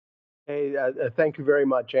Hey, thank you very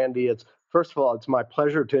much, Andy. It's first of all, it's my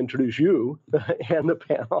pleasure to introduce you and the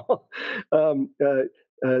panel. The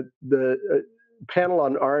panel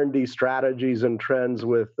on R&D strategies and trends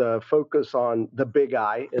with focus on the big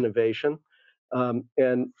I, innovation.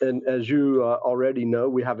 And as you already know,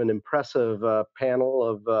 we have an impressive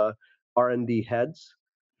panel of R&D heads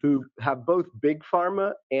who have both big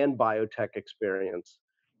pharma and biotech experience.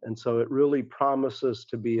 And so it really promises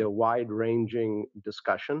to be a wide-ranging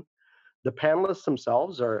discussion. The panelists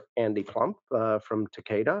themselves are Andy Plump from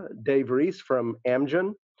Takeda, Dave Reese from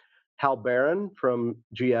Amgen, Hal Barron from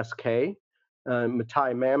GSK,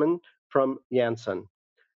 Mathai Mammen from Janssen.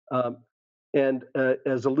 Um, and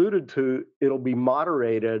as alluded to, it'll be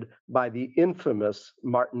moderated by the infamous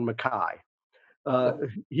Martin Mackay. Uh,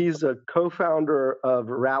 he's a co-founder of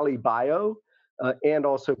Rallybio and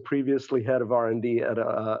also previously head of R&D at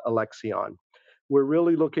Alexion. We're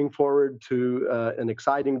really looking forward to an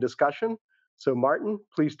exciting discussion. So Martin,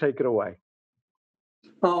 please take it away.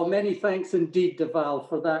 Oh, many thanks indeed, Deval,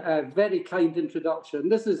 for that very kind introduction.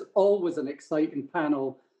 This is always an exciting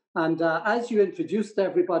panel. And as you introduced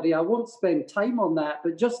everybody, I won't spend time on that,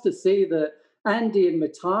 but just to say that Andy and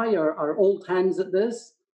Mathai are old hands at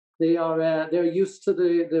this. They're used to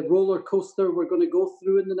the roller coaster we're going to go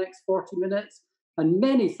through in the next 40 minutes. And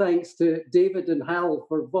many thanks to David and Hal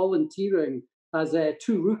for volunteering as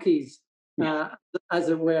two rookies, as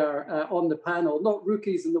it were, on the panel. Not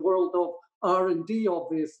rookies in the world of R&D,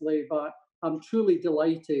 obviously, but I'm truly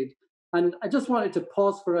delighted. And I just wanted to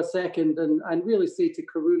pause for a second and really say to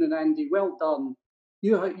Karun and Andy, well done.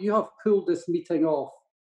 You have pulled this meeting off.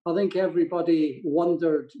 I think everybody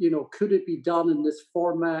wondered, could it be done in this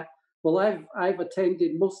format? Well, I've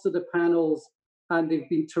attended most of the panels and they've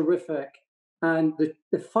been terrific. And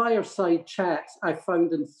the fireside chats I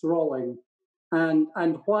found enthralling.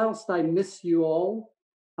 And whilst I miss you all,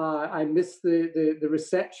 I miss the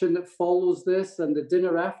reception that follows this and the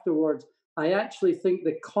dinner afterwards. I actually think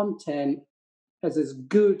the content is as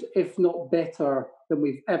good, if not better, than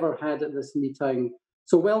we've ever had at this meeting.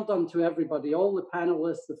 So well done to everybody, all the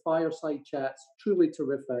panelists, the fireside chats, truly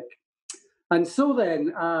terrific. And so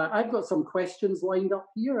then, I've got some questions lined up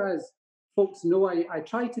here. As folks know, I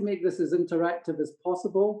try to make this as interactive as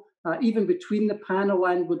possible, even between the panel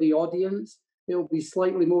and with the audience. It'll be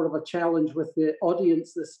slightly more of a challenge with the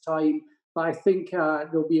audience this time, but I think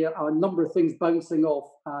there'll be a number of things bouncing off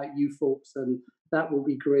you folks, and that will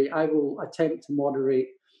be great. I will attempt to moderate.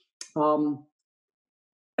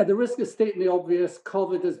 At the risk of stating the obvious,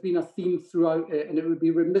 COVID has been a theme throughout it, and it would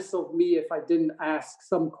be remiss of me if I didn't ask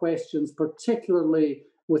some questions, particularly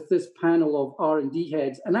with this panel of R&D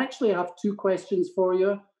heads. And actually, I have two questions for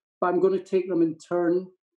you, but I'm going to take them in turn.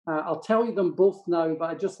 I'll tell you them both now, but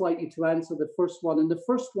I'd just like you to answer the first one. And the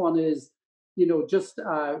first one is, just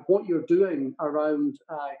what you're doing around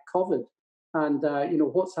COVID and,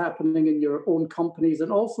 what's happening in your own companies.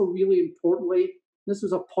 And also, really importantly, this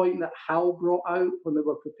was a point that Hal brought out when we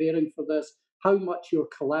were preparing for this, how much you're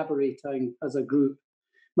collaborating as a group.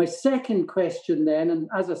 My second question then, and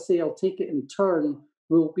as I say, I'll take it in turn,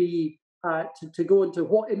 will be to go into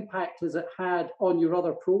what impact has it had on your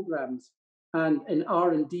other programs and in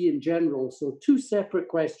R&D in general. So two separate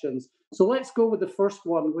questions. So let's go with the first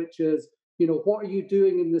one, which is, what are you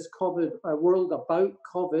doing in this COVID world about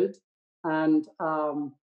COVID? And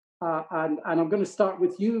I'm going to start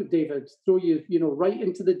with you, David. Throw you, right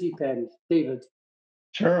into the deep end, David.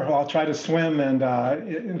 Sure. Well, I'll try to swim, and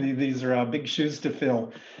these are big shoes to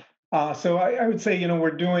fill. So I would say,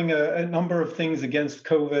 we're doing a number of things against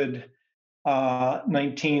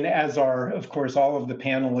COVID-19, as are, of course, all of the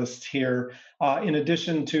panelists here. In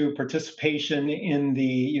addition to participation in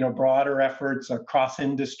the, broader efforts across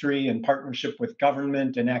industry and partnership with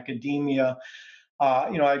government and academia.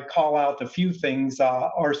 I'd call out a few things.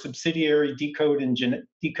 Our subsidiary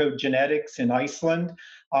Decode Genetics in Iceland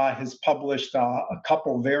has published a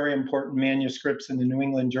couple very important manuscripts in the New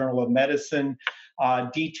England Journal of Medicine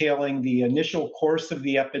detailing the initial course of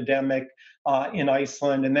the epidemic in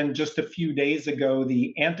Iceland. And then just a few days ago,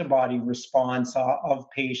 the antibody response of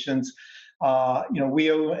patients.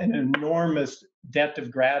 We owe an enormous debt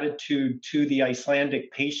of gratitude to the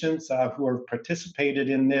Icelandic patients who have participated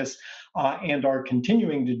in this and are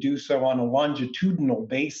continuing to do so on a longitudinal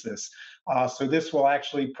basis. So this will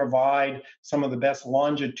actually provide some of the best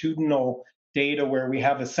longitudinal data where we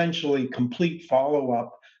have essentially complete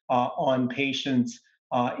follow-up on patients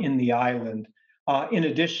in the island. In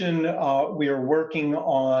addition, we are working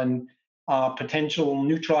on potential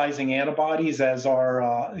neutralizing antibodies, as are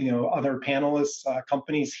other panelists,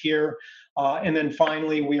 companies here. And then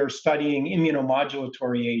finally, we are studying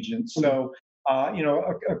immunomodulatory agents. So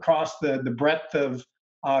across the breadth of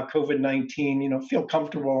COVID-19, feel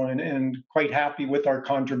comfortable and quite happy with our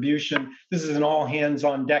contribution. This is an all hands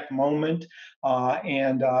on deck moment.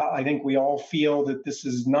 And I think we all feel that this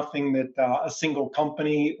is nothing that a single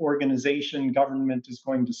company, organization, government is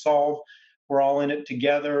going to solve. We're all in it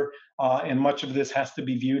together, and much of this has to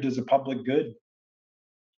be viewed as a public good.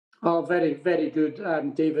 Oh, very, very good,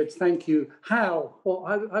 David. Thank you. Hal,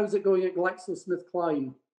 how's it going at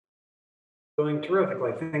GlaxoSmithKline? Going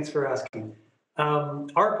terrifically. Thanks for asking.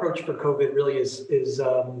 Our approach for COVID really is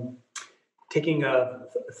taking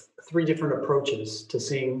three different approaches to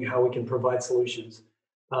seeing how we can provide solutions.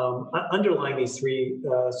 Underlying these three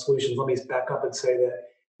solutions, let me back up and say that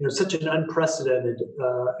such an unprecedented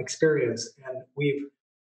experience, and we've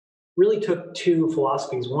really took two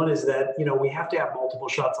philosophies. One is that we have to have multiple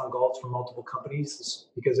shots on goals from multiple companies,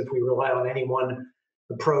 because if we rely on any one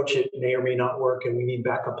approach, it may or may not work, and we need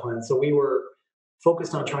backup plans. So we were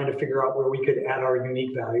focused on trying to figure out where we could add our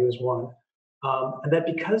unique value as one. And that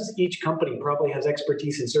because each company probably has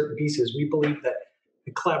expertise in certain pieces, we believe that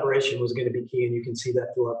the collaboration was going to be key, and you can see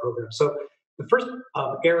that through our program. So the first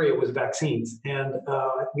area was vaccines, and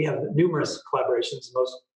we have numerous collaborations. The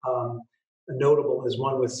most notable is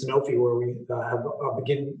one with Sanofi, where we have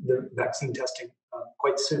begin the vaccine testing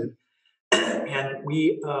quite soon. And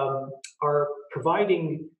we are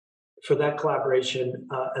providing for that collaboration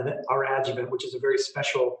our adjuvant, which is a very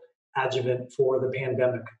special adjuvant for the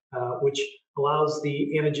pandemic, which allows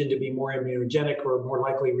the antigen to be more immunogenic, or more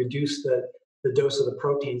likely reduce the dose of the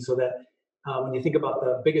protein, so that when you think about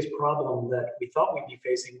the biggest problem that we thought we'd be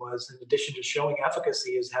facing was, in addition to showing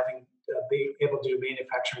efficacy, is having be able to do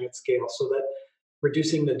manufacturing at scale, so that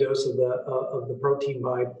reducing the dose of the protein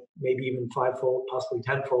by maybe even 5-fold, possibly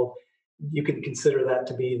 10-fold, you can consider that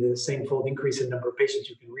to be the same fold increase in number of patients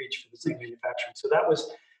you can reach for the same manufacturing. So that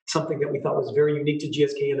was something that we thought was very unique to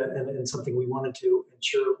GSK, and something we wanted to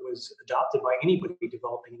ensure was adopted by anybody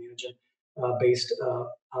developing an antigen-based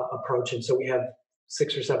approach. And so we have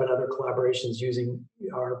 6 or 7 other collaborations using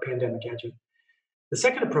our pandemic adjuvant. The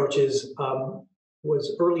second approach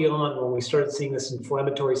was early on when we started seeing this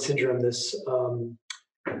inflammatory syndrome, this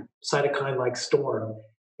cytokine-like storm.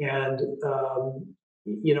 And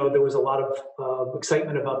there was a lot of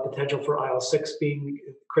excitement about potential for IL-6 being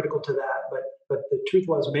critical to that, but the truth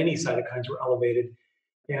was many cytokines were elevated.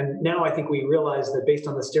 And now I think we realize that based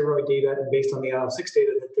on the steroid data and based on the IL-6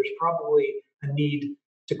 data, that there's probably a need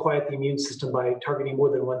to quiet the immune system by targeting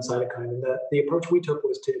more than one cytokine. And the approach we took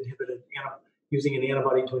was to using an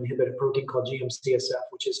antibody to inhibit a protein called GM-CSF,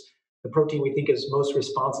 which is the protein we think is most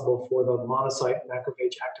responsible for the monocyte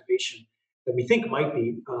macrophage activation that we think might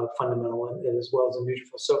be fundamental, and as well as a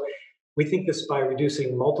neutrophil. So we think this, by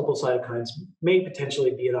reducing multiple cytokines, may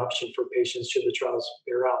potentially be an option for patients should the trials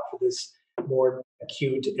bear out for this more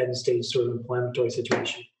acute end-stage sort of inflammatory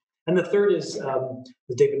situation. And the third is,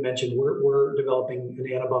 as David mentioned, we're developing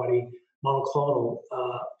an antibody monoclonal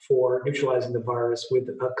for neutralizing the virus with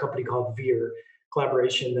a company called Vir,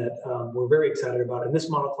 collaboration that we're very excited about. And this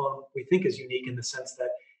monoclonal we think is unique in the sense that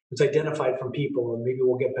it's identified from people, and maybe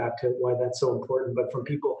we'll get back to why that's so important, but from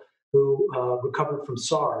people who recovered from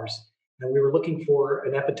SARS. And we were looking for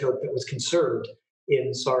an epitope that was conserved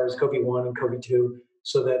in SARS-CoV-1 and CoV-2,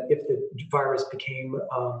 so that if the virus became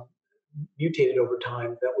mutated over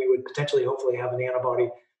time, that we would potentially, hopefully, have an antibody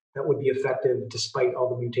that would be effective despite all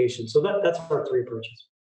the mutations. So that's our 3 approaches.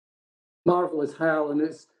 Marvelous, Hal, and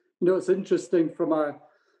it's interesting from a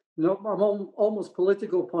almost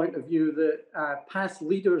political point of view that past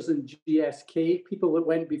leaders in GSK, people that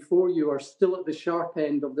went before you, are still at the sharp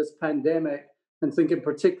end of this pandemic, and thinking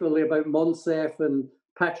particularly about Monsef and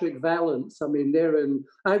Patrick Vallance. I mean,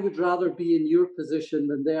 I would rather be in your position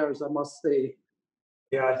than theirs, I must say.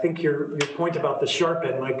 Yeah, I think your point about the sharp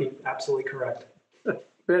end might be absolutely correct.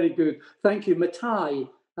 Very good. Thank you. Mathai,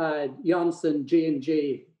 Janssen,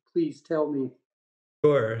 J&J, please tell me.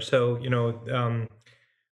 Sure. So,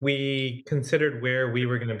 we considered where we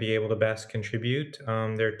were going to be able to best contribute.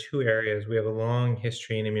 There are 2 areas. We have a long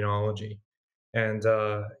history in immunology, and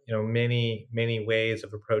many ways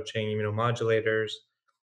of approaching immunomodulators.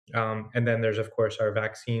 And then there's, of course, our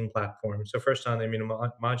vaccine platform. So first, on the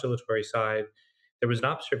immunomodulatory side, there was an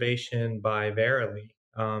observation by Verily,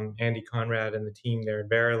 Andy Conrad and the team there at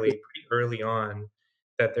Verily, pretty early on,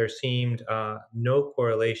 that there seemed no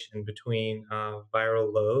correlation between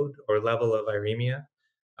viral load or level of viremia,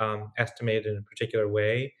 estimated in a particular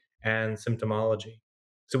way, and symptomology.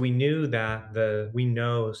 So we knew that we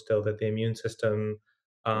know still that the immune system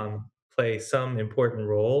plays some important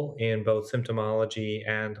role in both symptomology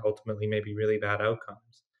and ultimately maybe really bad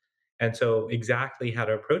outcomes. And so exactly how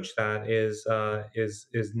to approach that is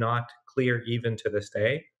not clear even to this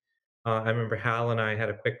day. I remember Hal and I had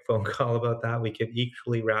a quick phone call about that. We could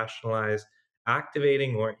equally rationalize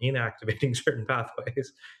activating or inactivating certain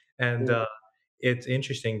pathways, and Yeah. it's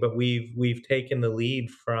interesting. But we've taken the lead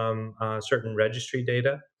from certain registry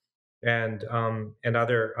data and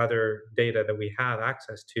other data that we have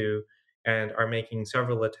access to, and are making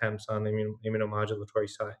several attempts on the immunomodulatory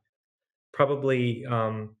side. Probably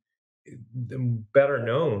better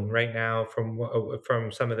known right now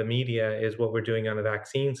from some of the media is what we're doing on the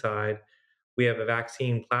vaccine side. We have a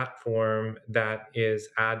vaccine platform that is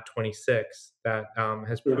Ad26 that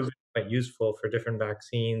has Yeah. proven quite useful for different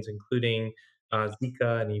vaccines, including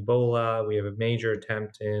Zika and Ebola. We have a major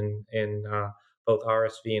attempt in both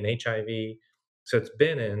RSV and HIV. So it's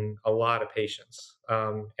been in a lot of patients,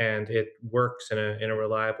 and it works in a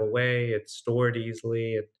reliable way. It's stored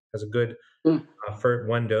easily. It has a good Mm. for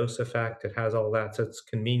one dose effect. It has all that, so it's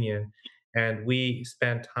convenient. And we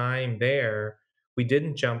spent time there. We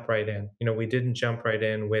didn't jump right in. We didn't jump right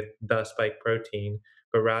in with the spike protein,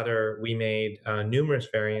 but rather we made numerous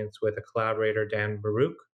variants with a collaborator, Dan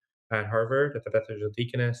Baruch, at Harvard at the Beth Israel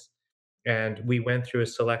Deaconess. And we went through a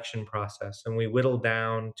selection process and we whittled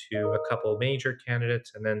down to a couple major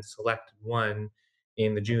candidates and then selected one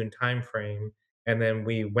in the June timeframe. And then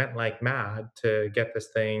we went like mad to get this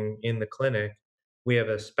thing in the clinic. We have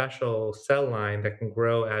a special cell line that can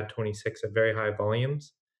grow Ad26 at very high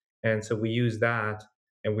volumes. And so we use that,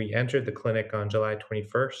 and we entered the clinic on July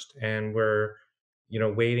 21st, and we're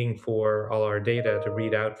waiting for all our data to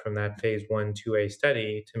read out from that phase 1/2A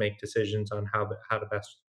study to make decisions on how to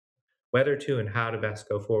best, whether to and how to best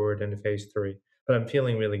go forward into phase 3. But I'm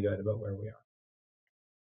feeling really good about where we are.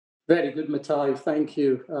 Very good, Mathai. Thank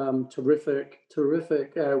you.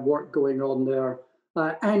 Terrific work going on there.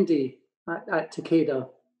 Andy at Takeda.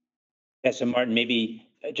 Yeah, so Martin, maybe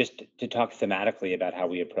just to talk thematically about how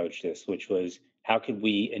we approach this, which was how could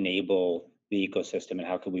we enable the ecosystem and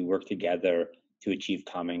how could we work together to achieve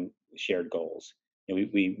common shared goals?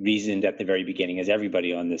 We reasoned at the very beginning, as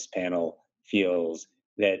everybody on this panel feels,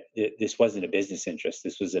 that this wasn't a business interest.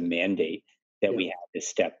 This was a mandate that Yeah. we had to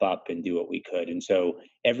step up and do what we could. And so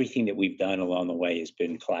everything that we've done along the way has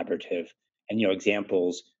been collaborative. And,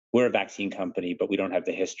 examples, we're a vaccine company, but we don't have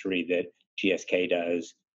the history that GSK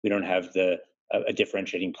does. We don't have a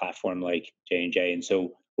differentiating platform like J&J. And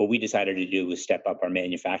so what we decided to do was step up our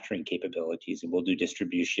manufacturing capabilities, and we'll do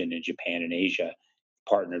distribution in Japan and Asia,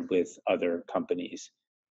 partnered with other companies.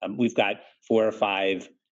 We've got 4 or 5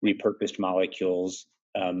 repurposed molecules,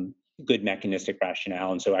 good mechanistic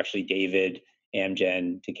rationale. And so actually David,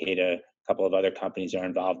 Amgen, Takeda, a couple of other companies are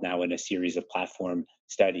involved now in a series of platform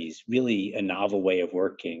studies, really a novel way of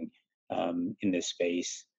working in this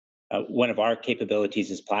space. One of our capabilities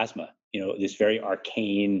is plasma, this very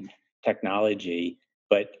arcane technology,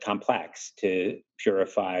 but complex to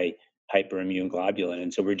purify hyperimmune globulin.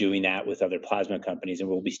 And so we're doing that with other plasma companies, and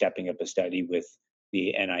we'll be stepping up a study with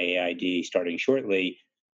the NIAID starting shortly.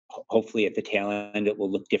 Hopefully at the tail end, it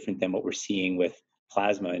will look different than what we're seeing with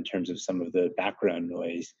plasma in terms of some of the background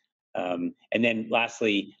noise. And then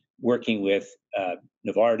lastly, working with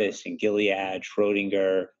Novartis and Gilead,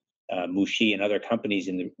 Schrodinger, Mushi, and other companies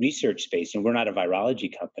in the research space. And we're not a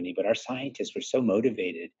virology company, but our scientists were so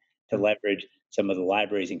motivated to leverage some of the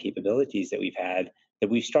libraries and capabilities that we've had that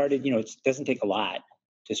we've started. It doesn't take a lot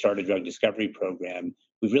to start a drug discovery program.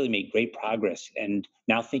 We've really made great progress. And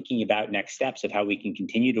now thinking about next steps of how we can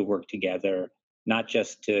continue to work together, not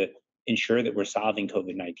just to ensure that we're solving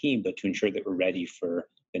COVID-19, but to ensure that we're ready for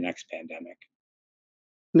the next pandemic.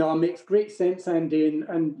 No, it makes great sense, Andy.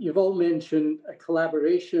 And you've all mentioned a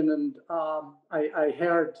collaboration. And I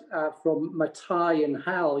heard from Mathai and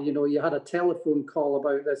Hal, you had a telephone call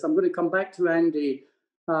about this. I'm going to come back to Andy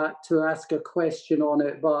to ask a question on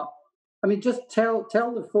it. But I mean, just tell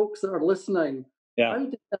the folks that are listening, Yeah. how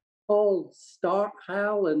did that call start,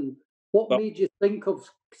 Hal? And what made you think of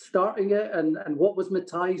starting it? And what was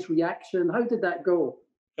Mathai's reaction? How did that go?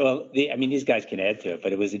 Well, these guys can add to it,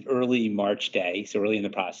 but it was an early March day, so early in the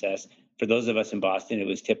process. For those of us in Boston, it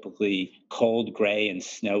was typically cold, gray, and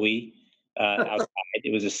snowy outside.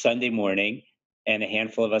 It was a Sunday morning, and a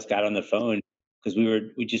handful of us got on the phone because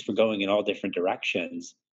we just were going in all different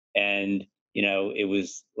directions, and it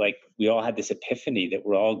was like we all had this epiphany that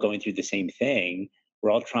we're all going through the same thing. We're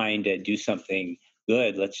all trying to do something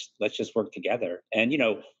good. Let's just work together. And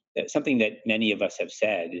something that many of us have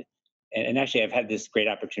said. And actually, I've had this great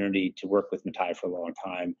opportunity to work with Mathai for a long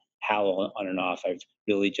time. Hal on and off. I've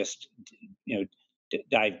really just,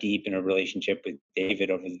 dive deep in a relationship with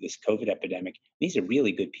David over this COVID epidemic. These are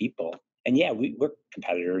really good people, And yeah, we're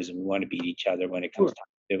competitors and we want to beat each other when it comes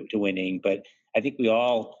Sure. to winning. But I think we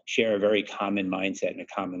all share a very common mindset and a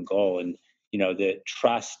common goal. And the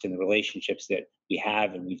trust and the relationships that we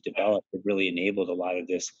have and we've developed have really enabled a lot of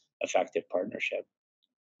this effective partnership.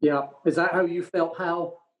 Yeah. Is that how you felt,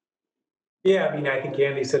 Hal? Yeah, I mean, I think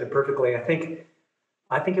Andy said it perfectly. I think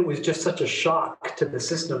it was just such a shock to the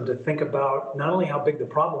system to think about not only how big the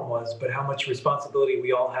problem was, but how much responsibility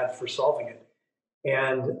we all had for solving it.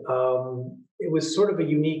 And it was sort of a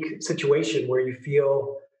unique situation where you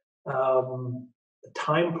feel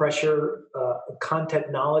time pressure,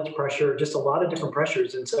 content knowledge pressure, just a lot of different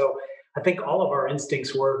pressures. And so I think all of our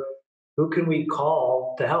instincts were, who can we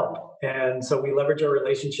call to help? And so we leverage our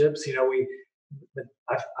relationships.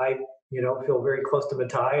 I feel very close to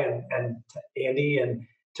Mathai and to Andy and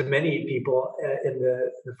to many people in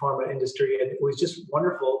the pharma industry. And it was just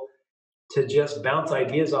wonderful to just bounce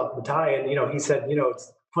ideas off Mathai. And, he said,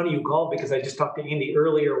 it's funny you called because I just talked to Andy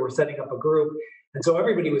earlier. We're setting up a group. And so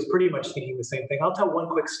everybody was pretty much thinking the same thing. I'll tell one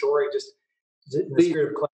quick story just in the spirit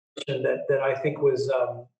of collaboration that I think was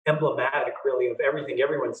emblematic, really, of everything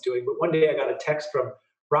everyone's doing. But one day I got a text from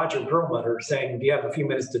Roger Perlmutter saying, do you have a few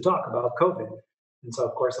minutes to talk about COVID? And so,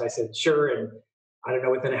 of course, I said, sure. And I don't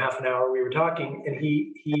know, within a half an hour, we were talking. And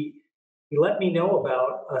he let me know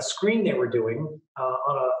about a screen they were doing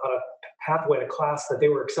on a pathway to class that they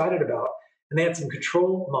were excited about. And they had some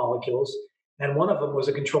control molecules. And one of them was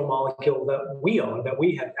a control molecule that we owned, that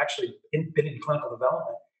we had actually been in clinical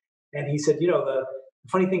development. And he said, the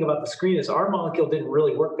funny thing about the screen is our molecule didn't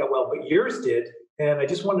really work that well, but yours did. And I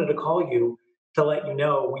just wanted to call you to let you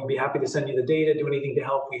know we'd be happy to send you the data, do anything to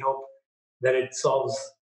help. We hope that it solves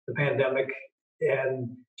the pandemic,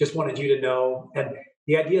 and just wanted you to know. And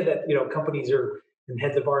the idea that companies and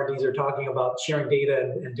heads of R&Ds are talking about sharing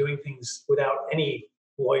data and doing things without any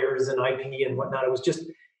lawyers and IP and whatnot.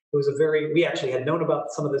 We actually had known about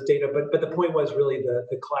some of this data, but the point was really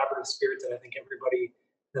the collaborative spirit that I think everybody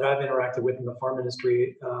that I've interacted with in the pharma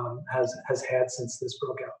industry has had since this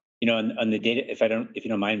broke out. On the data, if you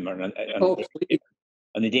don't mind, Martin,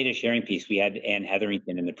 on the data sharing piece, we had Ann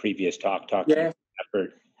Hetherington in the previous talking Yeah.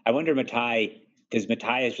 effort. I wonder, Mathai, because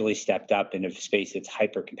Mathai has really stepped up in a space that's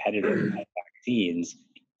hyper competitive like vaccines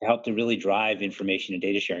to help to really drive information and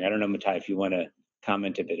data sharing. I don't know, Mathai, if you want to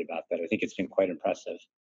comment a bit about that. I think it's been quite impressive.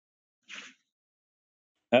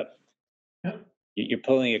 Oh, you're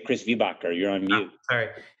pulling a Chris Wiebacher. You're on mute. Sorry.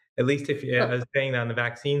 At least if I was saying that on the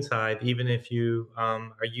vaccine side, even if you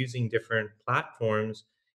are using different platforms,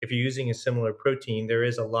 if you're using a similar protein, there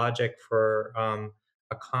is a logic for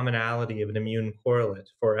a commonality of an immune correlate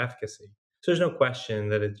for efficacy. So there's no question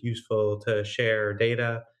that it's useful to share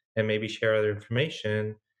data and maybe share other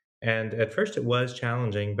information. And at first it was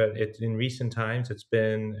challenging, but in recent times, it's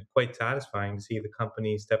been quite satisfying to see the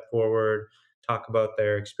companies step forward, talk about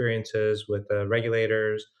their experiences with the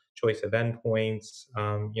regulators, choice of endpoints,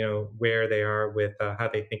 where they are with how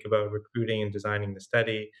they think about recruiting and designing the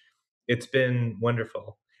study. It's been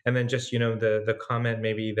wonderful. And then just the comment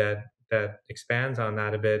maybe that expands on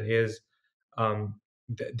that a bit is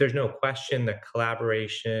there's no question that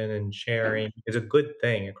collaboration and sharing is a good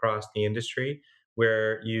thing across the industry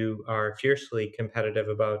where you are fiercely competitive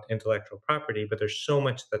about intellectual property, but there's so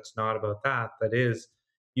much that's not about that is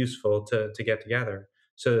useful to get together.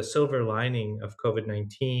 So the silver lining of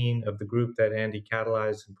COVID-19, of the group that Andy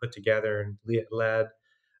catalyzed and put together and led,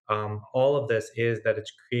 all of this is that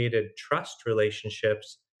it's created trust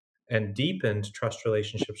relationships and deepened trust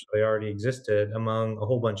relationships that already existed among a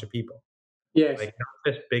whole bunch of people. Yes. Like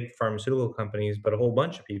not just big pharmaceutical companies, but a whole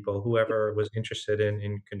bunch of people, whoever was interested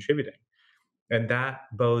in contributing. And that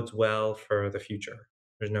bodes well for the future.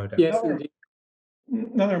 There's no doubt. Yes, indeed.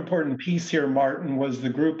 Another important piece here, Martin, was the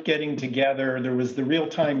group getting together. There was the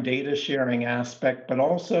real-time data sharing aspect, but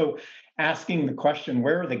also asking the question,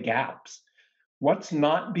 where are the gaps? What's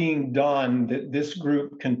not being done that this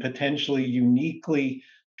group can potentially uniquely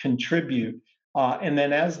contribute? And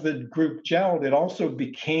then as the group gelled, it also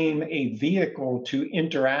became a vehicle to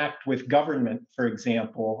interact with government, for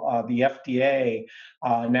example, the FDA,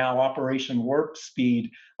 now Operation Warp Speed,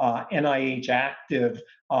 NIH Active,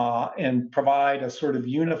 and provide a sort of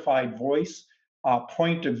unified voice,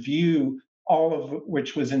 point of view, all of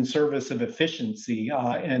which was in service of efficiency.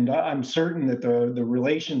 And I'm certain that the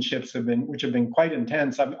relationships which have been quite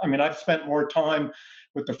intense. I've spent more time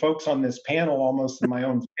with the folks on this panel almost than my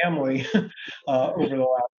own family over the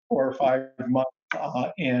last 4 or 5 months.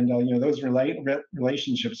 Those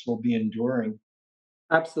relationships will be enduring.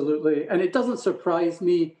 Absolutely. And it doesn't surprise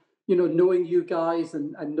me, knowing you guys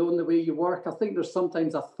and knowing the way you work. I think there's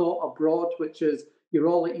sometimes a thought abroad, which is you're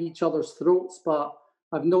all at each other's throats, but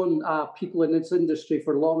I've known people in this industry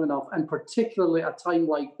for long enough, and particularly at a time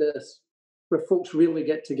like this, where folks really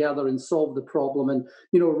get together and solve the problem. And,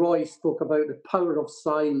 Roy spoke about the power of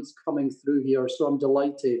science coming through here, so I'm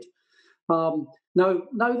delighted. Now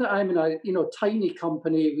that I'm in a tiny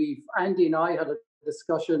company, Andy and I had a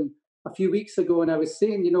discussion a few weeks ago, and I was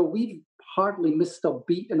saying, we've hardly missed a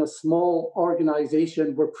beat in a small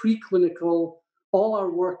organization. We're preclinical. All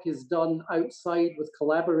our work is done outside with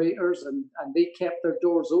collaborators, and they kept their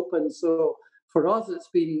doors open. So for us, it's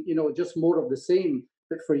been just more of the same.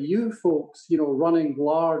 But for you folks, running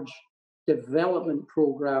large development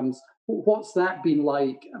programs, what's that been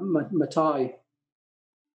like, Mathai?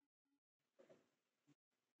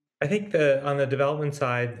 I think on the development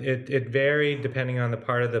side, it varied depending on the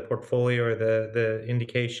part of the portfolio or the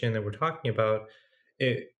indication that we're talking about.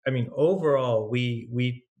 Overall,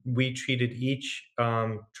 we treated each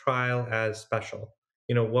trial as special.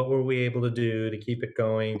 What were we able to do to keep it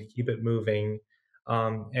going, to keep it moving?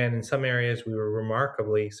 And in some areas, we were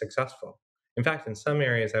remarkably successful. In fact, in some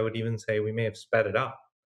areas, I would even say we may have sped it up.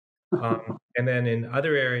 And then in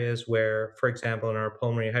other areas where, for example, in our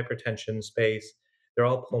pulmonary hypertension space, they're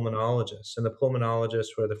all pulmonologists, and the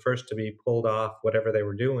pulmonologists were the first to be pulled off whatever they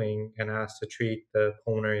were doing and asked to treat the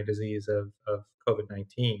pulmonary disease of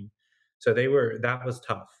COVID-19. So that was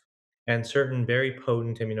tough. And certain very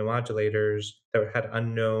potent immunomodulators that had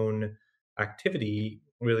unknown activity,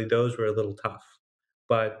 really, those were a little tough.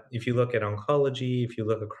 But if you look at oncology, if you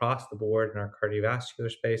look across the board in our cardiovascular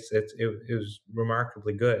space, it was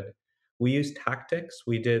remarkably good. We used tactics.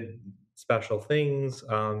 We did special things.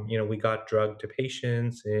 We got drug to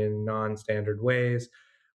patients in non-standard ways.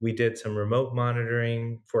 We did some remote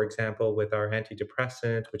monitoring, for example, with our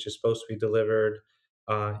antidepressant, which is supposed to be delivered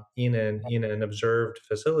in an observed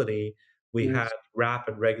facility. We Yes. had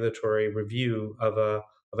rapid regulatory review of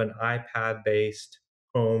an iPad-based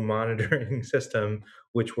home monitoring system,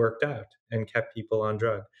 which worked out and kept people on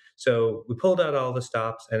drug. So we pulled out all the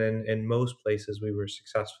stops, and in most places we were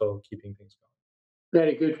successful keeping things going.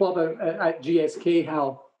 Very good. What about at GSK,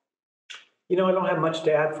 Hal? I don't have much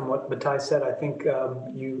to add from what Mathai said. I think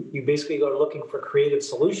you basically go looking for creative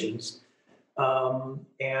solutions.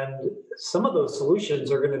 And some of those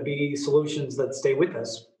solutions are going to be solutions that stay with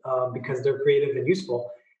us because they're creative and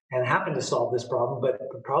useful and happen to solve this problem, but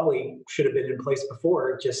probably should have been in place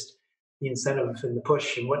before. Just the incentive and the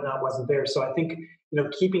push and whatnot wasn't there. So I think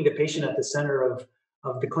keeping the patient at the center of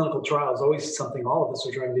the clinical trial is always something all of us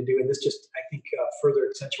are trying to do, and this just I think further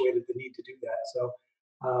accentuated the need to do that. So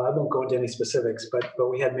I won't go into any specifics, but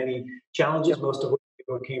we had many challenges, most of which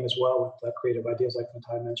came as well with creative ideas like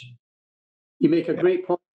Mathai mentioned. You make a great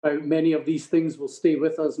point about many of these things will stay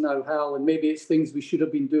with us now, Hal, and maybe it's things we should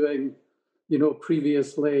have been doing,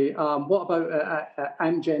 previously. What about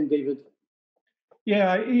Amgen, David?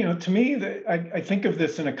 Yeah, to me, I think of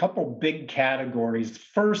this in a couple big categories.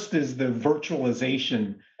 First is the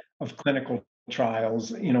virtualization of clinical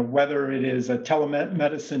trials, whether it is a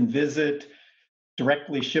telemedicine visit,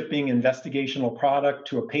 directly shipping investigational product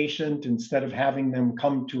to a patient instead of having them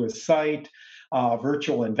come to a site,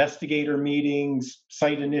 virtual investigator meetings,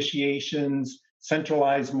 site initiations,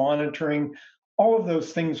 centralized monitoring. All of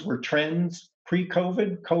those things were trends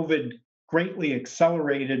pre-COVID. COVID greatly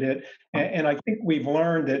accelerated it. And I think we've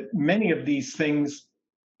learned that many of these things,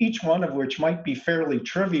 each one of which might be fairly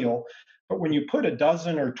trivial, but when you put a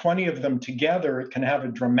dozen or 20 of them together, it can have a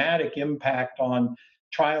dramatic impact on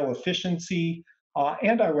trial efficiency.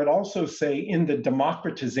 And I would also say in the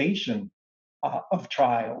democratization of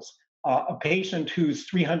trials. A patient who's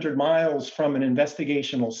 300 miles from an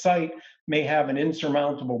investigational site may have an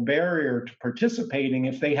insurmountable barrier to participating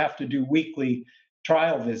if they have to do weekly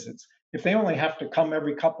trial visits. If they only have to come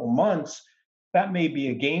every couple months, that may be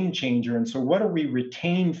a game changer. And so what do we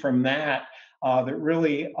retain from that that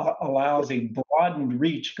really allows a broadened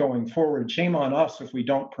reach going forward? Shame on us if we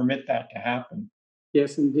don't permit that to happen.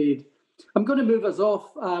 Yes, indeed. I'm going to move us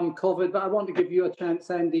off COVID, but I want to give you a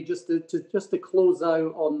chance, Andy, just to close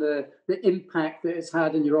out on the impact that it's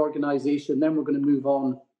had in your organization. Then we're going to move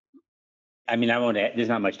on. I won't add, there's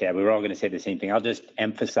not much to add. We were all going to say the same thing. I'll just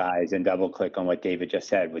emphasize and double click on what David just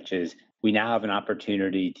said, which is we now have an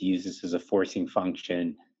opportunity to use this as a forcing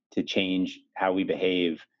function to change how we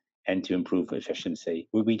behave and to improve efficiency.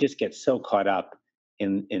 We just get so caught up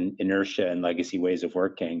in inertia and legacy ways of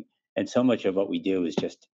working. And so much of what we do is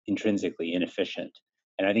just intrinsically inefficient.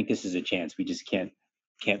 And I think this is a chance. We just can't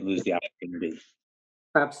lose the opportunity.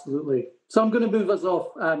 Absolutely. So I'm going to move us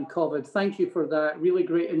off COVID. Thank you for that. Really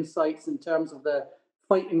great insights in terms of the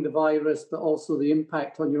fighting the virus, but also the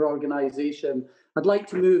impact on your organization. I'd like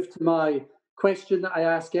to move to my question that I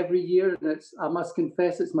ask every year, and I must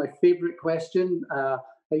confess, it's my favorite question.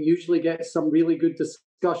 It usually gets some really good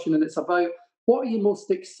discussion, and it's about what are you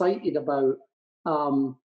most excited about,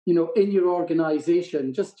 in your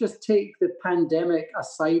organization? Just take the pandemic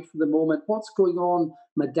aside for the moment. What's going on?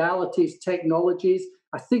 Modalities, technologies.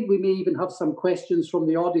 I think we may even have some questions from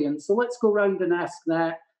the audience. So let's go around and ask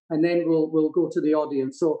that, and then we'll go to the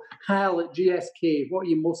audience. So Hal at GSK, what are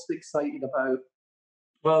you most excited about?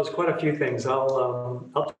 Well, there's quite a few things.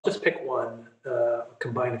 I'll just pick one,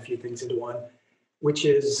 combine a few things into one, which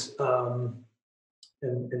is, and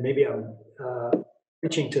maybe I'm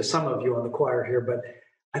preaching to some of you on the choir here, but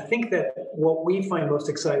I think that what we find most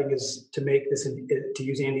exciting is to make this, to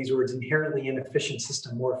use Andy's words, inherently inefficient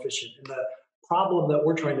system more efficient. And the problem that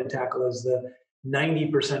we're trying to tackle is the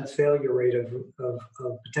 90% failure rate of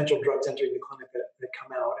potential drugs entering the clinic that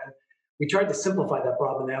come out. And we tried to simplify that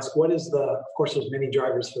problem and ask, of course, there's many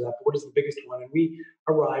drivers for that, but what is the biggest one? And we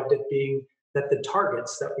arrived at being that the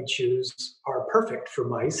targets that we choose are perfect for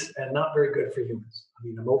mice and not very good for humans. I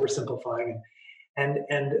mean, I'm oversimplifying. And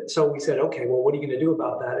so we said, okay, well, what are you going to do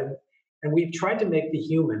about that? And we've tried to make the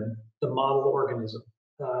human the model organism.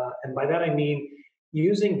 And by that, I mean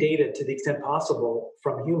using data to the extent possible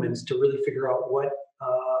from humans to really figure out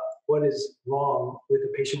what is wrong with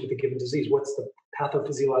a patient with a given disease. What's the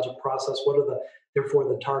pathophysiologic process? What are therefore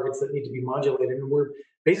the targets that need to be modulated? And we're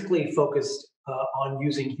basically focused on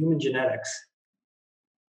using human genetics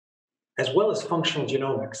as well as functional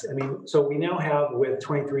genomics. I mean, so we now have with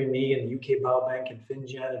 23andMe and UK Biobank and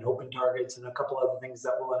FinGen and Open Targets and a couple other things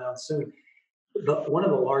that we'll announce soon, one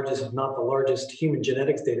of the largest, if not the largest, human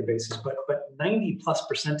genetics databases, but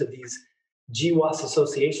 90+% of these GWAS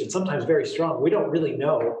associations, sometimes very strong. We don't really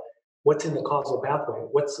know what's in the causal pathway,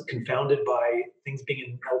 what's confounded by things being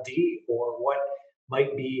in LD, or what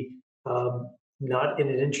might be not in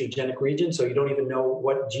an intergenic region, so you don't even know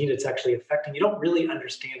what gene it's actually affecting. You don't really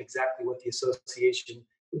understand exactly what the association,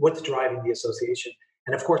 what's driving the association.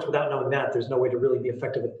 And of course, without knowing that, there's no way to really be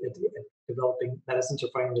effective at developing medicines or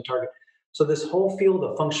finding the target. So this whole field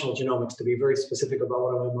of functional genomics, to be very specific about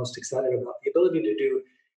what I'm most excited about, the ability to do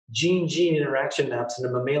gene-gene interaction maps in a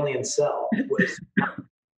mammalian cell was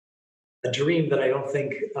a dream that I don't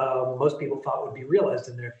think most people thought would be realized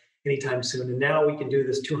in there anytime soon. And now we can do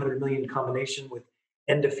this 200 million combination with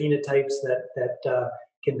endophenotypes that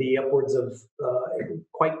can be upwards of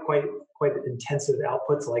quite intensive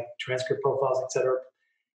outputs like transcript profiles, et cetera.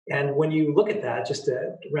 And when you look at that, just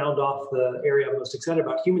to round off the area I'm most excited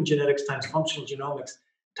about, human genetics times functional genomics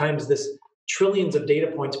times this trillions of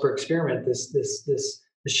data points per experiment, this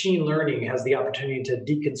machine learning has the opportunity to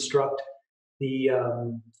deconstruct the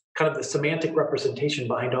kind of the semantic representation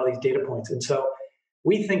behind all these data points. And so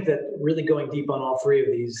we think that really going deep on all three of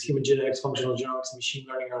these, human genetics, functional genomics, and machine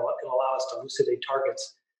learning, are going to allow us to elucidate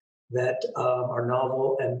targets that are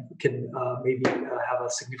novel and can maybe have a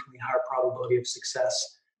significantly higher probability of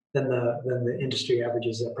success than the industry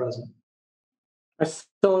averages at present. I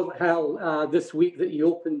saw, Hal, this week that you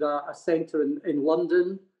opened a centre in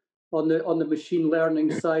London on the machine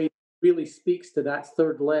learning side. Really speaks to that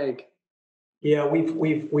third leg. Yeah,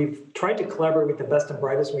 we've tried to collaborate with the best and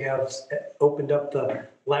brightest. We have opened up the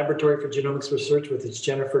Laboratory for Genomics Research with its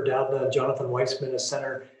Jennifer Doudna and Jonathan Weissman, a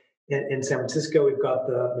center in San Francisco. We've got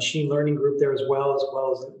the machine learning group there as well as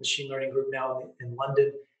the machine learning group now in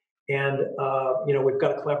London. And we've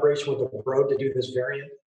got a collaboration with the Broad to do this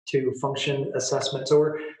variant to function assessment. So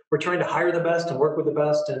we're trying to hire the best and work with the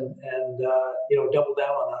best and double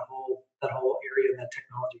down on that whole area and that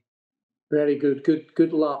technology. Very good.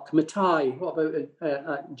 Good luck. Mathai, what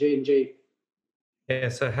about J&J? Yeah,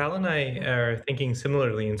 so Hal and I are thinking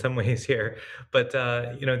similarly in some ways here, but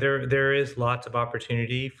there is lots of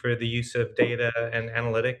opportunity for the use of data and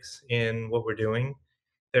analytics in what we're doing.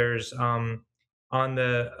 There's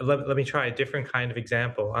let me try a different kind of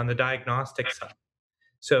example on the diagnostic side.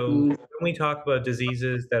 So when we talk about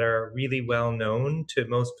diseases that are really well known to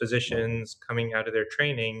most physicians coming out of their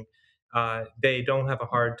training, they don't have a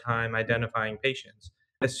hard time identifying patients.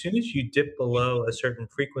 As soon as you dip below a certain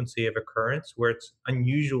frequency of occurrence where it's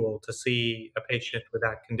unusual to see a patient with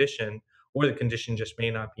that condition, or the condition just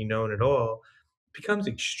may not be known at all, it becomes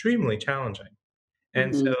extremely challenging.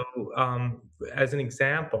 And so, as an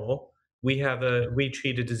example, we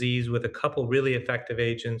treat a disease with a couple really effective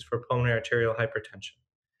agents for pulmonary arterial hypertension.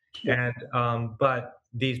 And but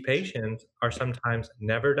these patients are sometimes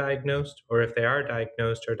never diagnosed, or if they are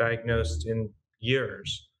diagnosed in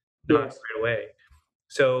years, not right away.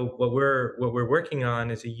 So what we're working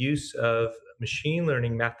on is a use of machine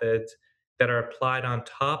learning methods that are applied on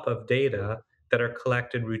top of data that are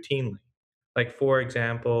collected routinely. Like, for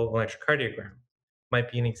example, electrocardiogram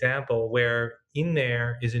might be an example where in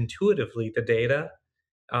there is intuitively the data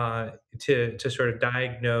to sort of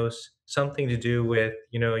diagnose something to do with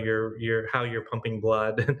your how you're pumping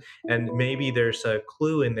blood, and maybe there's a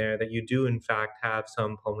clue in there that you do in fact have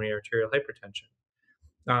some pulmonary arterial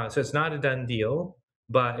hypertension. So it's not a done deal,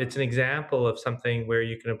 but it's an example of something where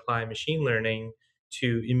you can apply machine learning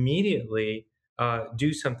to immediately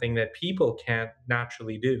do something that people can't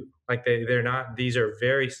naturally do. Like they're not, these are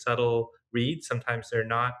very subtle reads. Sometimes they're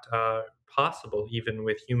not possible even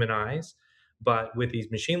with human eyes. But with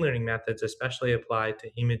these machine learning methods, especially applied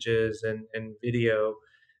to images and video,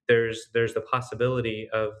 there's the possibility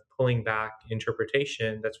of pulling back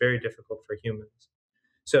interpretation that's very difficult for humans.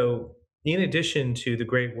 So, in addition to the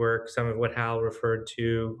great work, some of what Hal referred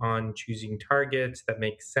to on choosing targets that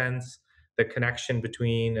make sense, the connection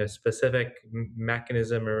between a specific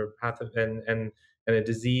mechanism or and a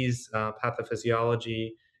disease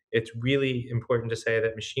pathophysiology, it's really important to say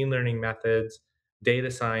that machine learning methods,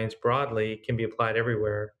 data science broadly, can be applied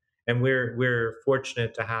everywhere. And we're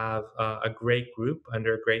fortunate to have a great group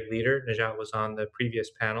under a great leader. Najat was on the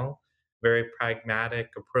previous panel, very pragmatic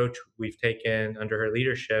approach we've taken under her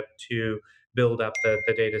leadership to build up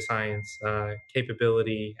the data science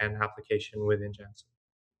capability and application within Janssen.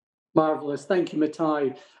 Marvelous. Thank you,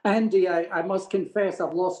 Mathai. Andy, I must confess,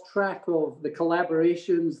 I've lost track of the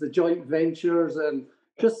collaborations, the joint ventures, and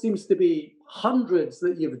just seems to be hundreds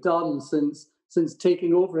that you've done since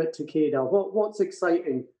taking over at Takeda. What's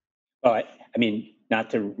exciting? Well, I mean, not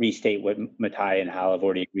to restate what Mathai and Hal have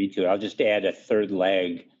already agreed to, I'll just add a third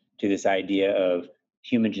leg to this idea of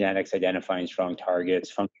human genetics identifying strong targets,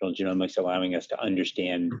 functional genomics allowing us to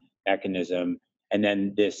understand mechanism, and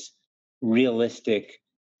then this realistic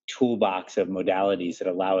toolbox of modalities that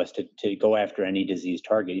allow us to go after any disease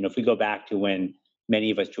target. If we go back to when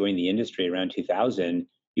many of us joined the industry around 2000,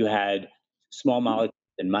 you had small molecules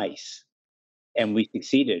in mice, and we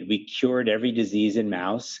succeeded. We cured every disease in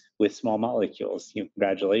mouse with small molecules.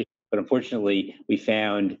 Congratulations. But unfortunately, we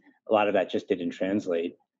found a lot of that just didn't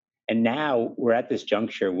translate. And now we're at this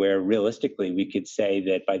juncture where realistically we could say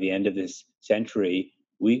that by the end of this century,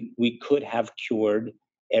 we could have cured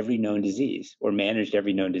every known disease or managed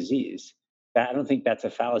every known disease. I don't think that's a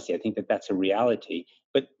fallacy. I think that that's a reality.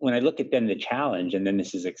 But when I look at then the challenge, and then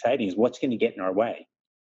this is exciting, is what's going to get in our way?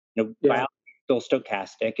 Biology is still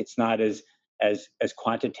stochastic. It's not as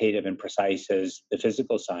quantitative and precise as the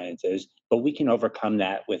physical sciences, but we can overcome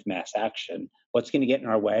that with mass action. What's going to get in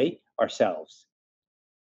our way? Ourselves,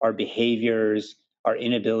 our behaviors, our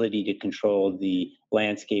inability to control the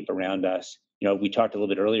landscape around us. We talked a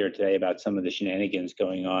little bit earlier today about some of the shenanigans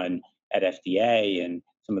going on at FDA and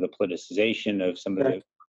some of the politicization of some of the,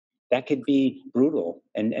 that could be brutal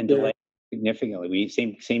and delay significantly. We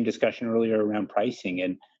same discussion earlier around pricing,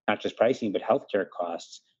 and not just pricing, but healthcare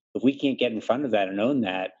costs. If we can't get in front of that and own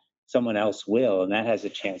that, someone else will, and that has a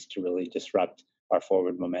chance to really disrupt our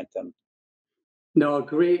forward momentum. No,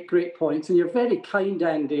 great points. And you're very kind,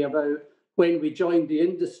 Andy, about when we joined the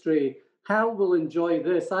industry. Hal will enjoy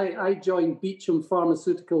this. I joined Beecham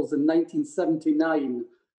Pharmaceuticals in 1979.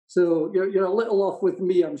 So you're a little off with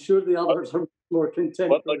me. I'm sure the others are more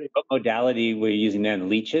contemporary. What modality were you using then?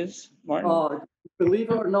 Leeches, Martin?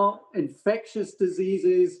 Believe it or not, infectious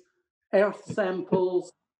diseases, earth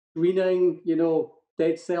samples, screening,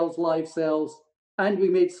 dead cells, live cells, and we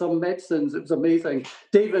made some medicines. It was amazing.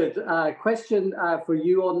 David, question for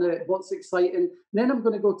you on what's exciting. Then I'm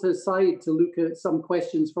going to go to the side to look at some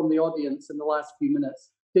questions from the audience in the last few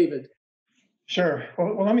minutes. David. Sure.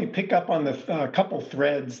 Well, let me pick up on the couple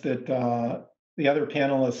threads that the other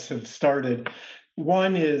panelists have started.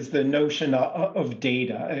 One is the notion of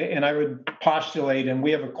data, and I would postulate, and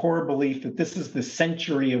we have a core belief that this is the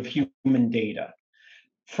century of human data,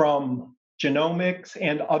 from genomics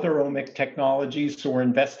and other omic technologies. So we're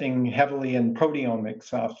investing heavily in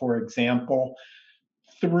proteomics, for example,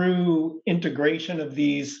 through integration of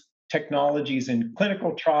these technologies in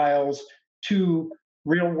clinical trials to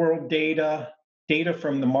real-world data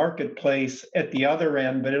from the marketplace at the other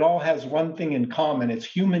end, but it all has one thing in common. It's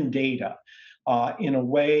human data in a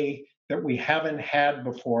way that we haven't had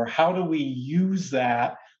before. How do we use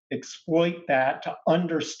that, exploit that to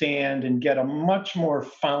understand and get a much more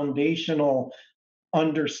foundational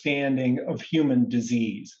understanding of human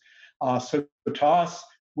disease? So to us,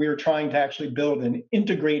 we're trying to actually build an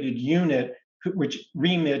integrated unit, which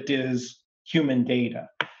remit is human data.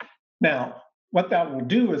 Now, what that will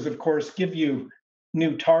do is, of course, give you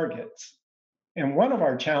new targets. And one of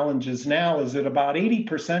our challenges now is that about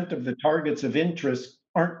 80% of the targets of interest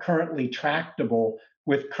aren't currently tractable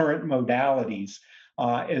with current modalities,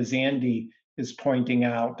 as Andy is pointing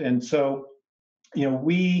out. And so,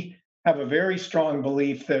 we have a very strong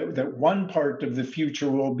belief that one part of the future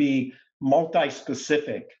will be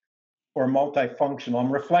multi-specific or multifunctional.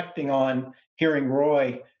 I'm reflecting on hearing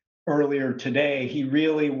Roy earlier today. He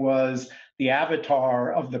really was the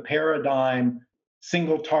avatar of the paradigm,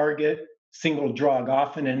 single target, single drug,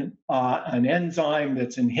 often an enzyme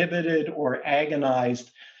that's inhibited or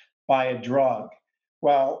agonized by a drug.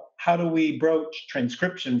 Well, how do we broach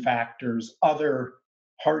transcription factors, other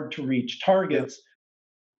hard to reach targets?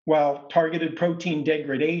 Well, targeted protein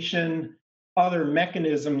degradation, other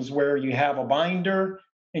mechanisms where you have a binder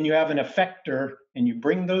and you have an effector, and you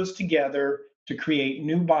bring those together to create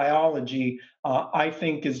new biology, I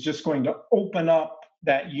think is just going to open up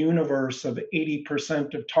that universe of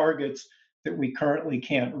 80% of targets that we currently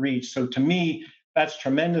can't reach. So to me, that's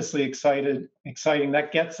tremendously exciting.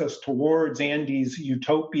 That gets us towards Andy's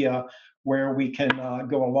utopia, where we can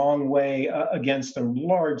go a long way against a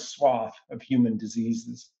large swath of human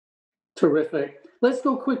diseases. Terrific. Let's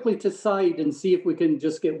go quickly to Said and see if we can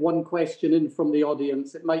just get one question in from the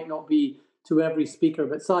audience. It might not be to every speaker,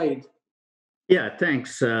 but Said. Yeah,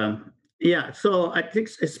 thanks. So I think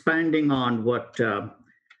expanding on what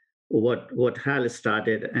Hal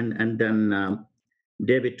started and then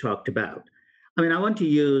David talked about. I mean, I want to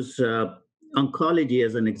use oncology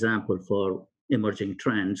as an example for emerging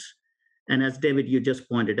trends. And as David, you just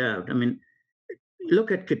pointed out, I mean,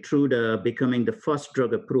 look at Keytruda becoming the first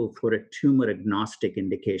drug approved for a tumor-agnostic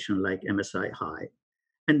indication like MSI-high.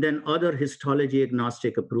 And then other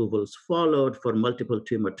histology-agnostic approvals followed for multiple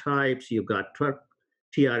tumor types. You got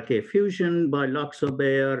TRK fusion by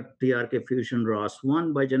Loxo-Bayer, TRK fusion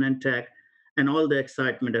ROS1 by Genentech, and all the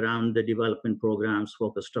excitement around the development programs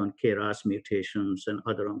focused on KRAS mutations and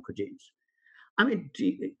other oncogenes. I mean,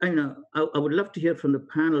 I would love to hear from the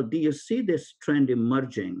panel, do you see this trend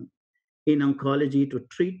emerging in oncology to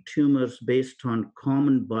treat tumors based on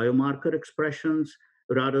common biomarker expressions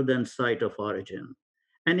rather than site of origin?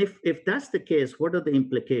 And if that's the case, what are the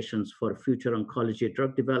implications for future oncology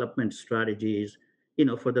drug development strategies,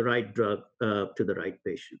 for the right drug to the right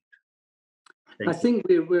patient? I think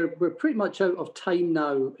we're pretty much out of time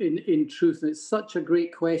now, in truth. And it's such a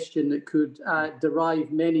great question that could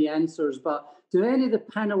derive many answers. But do any of the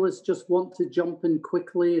panelists just want to jump in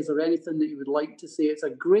quickly? Is there anything that you would like to say? It's a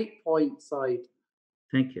great point, Said.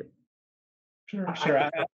 Thank you. Sure.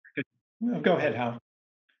 Go ahead, Hal.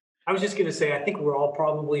 I was just going to say, I think we're all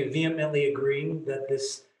probably vehemently agreeing that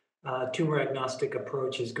this tumor-agnostic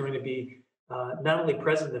approach is going to be not only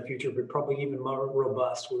present in the future, but probably even more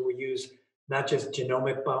robust, where we use not just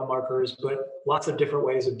genomic biomarkers, but lots of different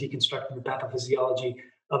ways of deconstructing the pathophysiology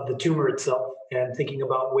of the tumor itself and thinking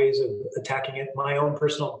about ways of attacking it. My own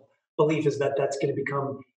personal belief is that that's going to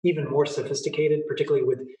become even more sophisticated, particularly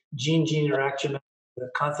with gene-gene interaction, the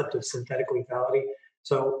concept of synthetic lethality.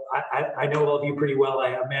 So I know all of you pretty well.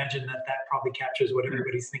 I imagine that probably captures what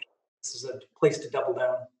everybody's thinking. This is a place to double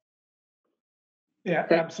down. Yeah,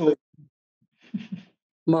 absolutely.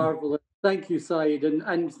 Marvelous. Thank you, Said,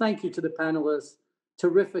 and thank you to the panelists.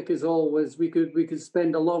 Terrific as always. We could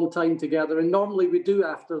spend a long time together, and normally we do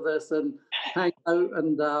after this and hang out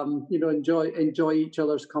and enjoy each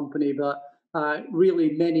other's company. But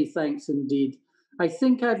really, many thanks indeed. I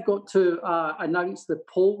think I've got to announce the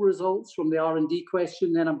poll results from the R&D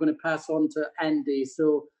question. Then I'm going to pass on to Andy.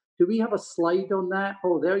 So, do we have a slide on that?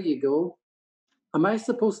 Oh, there you go. Am I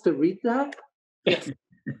supposed to read that? Yes.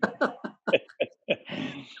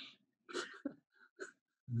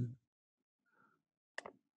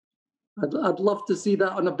 I'd love to see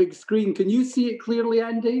that on a big screen. Can you see it clearly,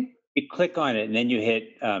 Andy? You click on it and then you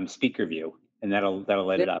hit speaker view, and that'll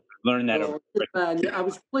let it up. Learn that. Man, I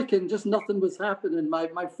was clicking, just nothing was happening.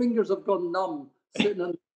 My fingers have gone numb sitting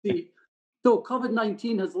on the seat. So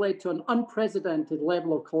COVID-19 has led to an unprecedented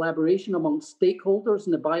level of collaboration among stakeholders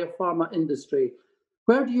in the biopharma industry.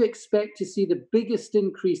 Where do you expect to see the biggest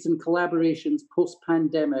increase in collaborations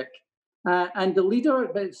post-pandemic? And the leader,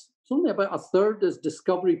 it's only about a third is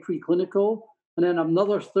discovery preclinical, and then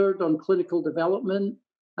another third on clinical development,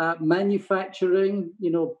 manufacturing,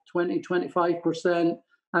 20-25%,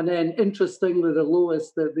 and then interestingly, the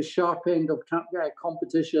lowest, the sharp end of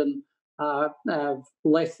competition,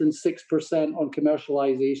 less than 6% on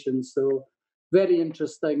commercialization. So very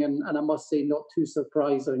interesting, and I must say not too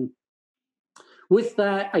surprising. With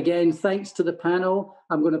that, again, thanks to the panel.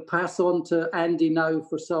 I'm going to pass on to Andy now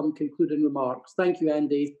for some concluding remarks. Thank you,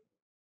 Andy.